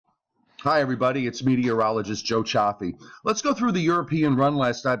Hi, everybody. It's meteorologist Joe Chaffee. Let's go through the European run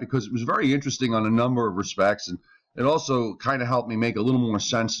last night because it was very interesting on a number of respects, and it also kind of helped me make a little more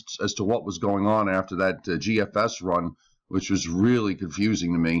sense as to what was going on after that GFS run, which was really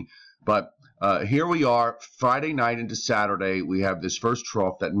confusing to me. But here we are, Friday night into Saturday. We have this first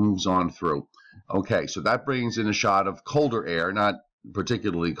trough that moves on through. Okay, so that brings in a shot of colder air, not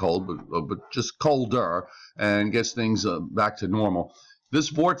particularly cold, but just colder, and gets things back to normal. This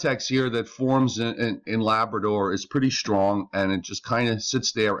vortex here that forms in Labrador is pretty strong, and it just kind of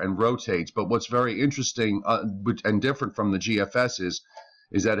sits there and rotates. But what's very interesting and different from the GFS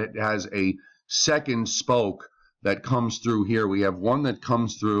is that it has a second spoke that comes through here. We have one that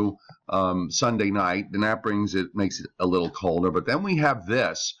comes through Sunday night, and that makes it a little colder. But then we have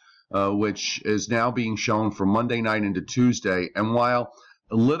this, which is now being shown from Monday night into Tuesday. And while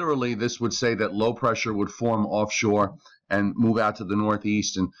literally this would say that low pressure would form offshore and move out to the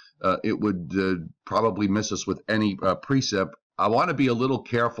northeast, and it would probably miss us with any precip, I want to be a little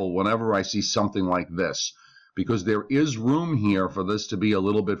careful whenever I see something like this, because there is room here for this to be a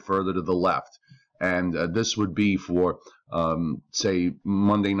little bit further to the left. And this would be for, say,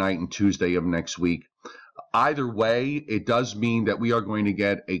 Monday night and Tuesday of next week. Either way, it does mean that we are going to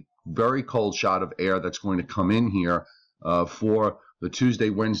get a very cold shot of air that's going to come in here for the Tuesday,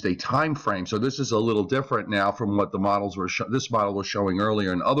 Wednesday time frame. So this is a little different now from what the models were. This model was showing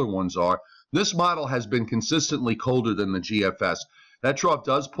earlier, and other ones are. This model has been consistently colder than the GFS. That trough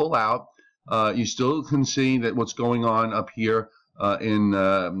does pull out. You still can see that what's going on up here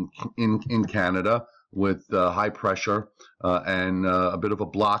in Canada with high pressure and a bit of a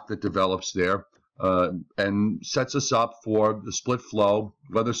block that develops there. And sets us up for the split flow,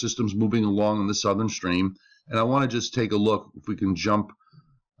 weather systems moving along in the southern stream. And I want to just take a look if we can jump.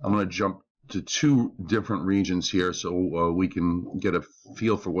 I'm going to jump to two different regions here so we can get a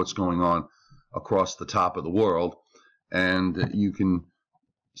feel for what's going on across the top of the world. And you can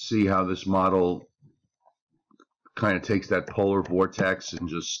see how this model kind of takes that polar vortex and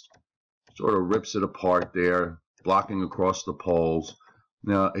just sort of rips it apart there, blocking across the poles.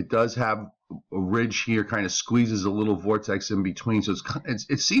 Now, it does have a ridge here, kind of squeezes a little vortex in between. So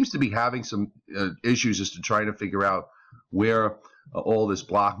it seems to be having some issues as to trying to figure out where all this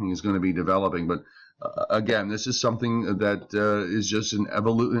blocking is going to be developing. But again, this is something that is just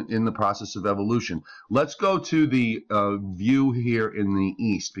in the process of evolution. Let's go to the view here in the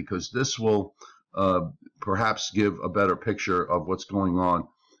east, because this will perhaps give a better picture of what's going on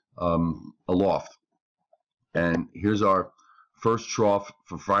aloft. And here's our first trough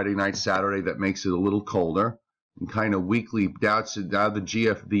for Friday night, Saturday, that makes it a little colder, and kind of weakly doubts it. Now the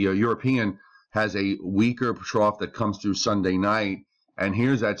European has a weaker trough that comes through Sunday night, and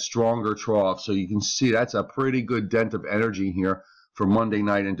here's that stronger trough. So you can see that's a pretty good dent of energy here from Monday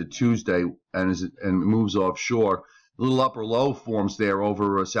night into Tuesday, and it moves offshore. A little upper low forms there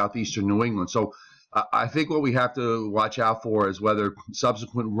over southeastern New England. So I think what we have to watch out for is whether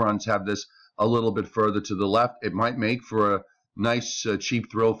subsequent runs have this a little bit further to the left. It might make for a nice cheap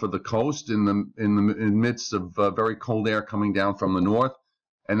thrill for the coast in the midst of very cold air coming down from the north,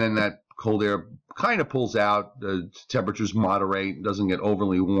 and then that cold air kind of pulls out. The temperatures moderate, doesn't get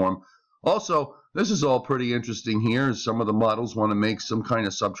overly warm. Also, this is all pretty interesting here. Some of the models want to make some kind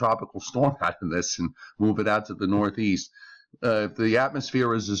of subtropical storm out of this and move it out to the northeast. If the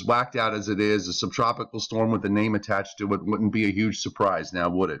atmosphere is as whacked out as it is, a subtropical storm with a name attached to it wouldn't be a huge surprise now,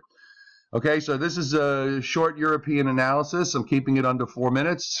 would it? Okay, so this is a short European analysis. I'm keeping it under 4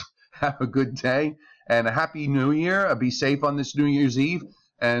 minutes. Have a good day and a happy New Year. Be safe on this New Year's Eve.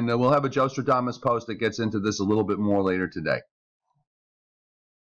 And we'll have a Joe Stradamus post that gets into this a little bit more later today.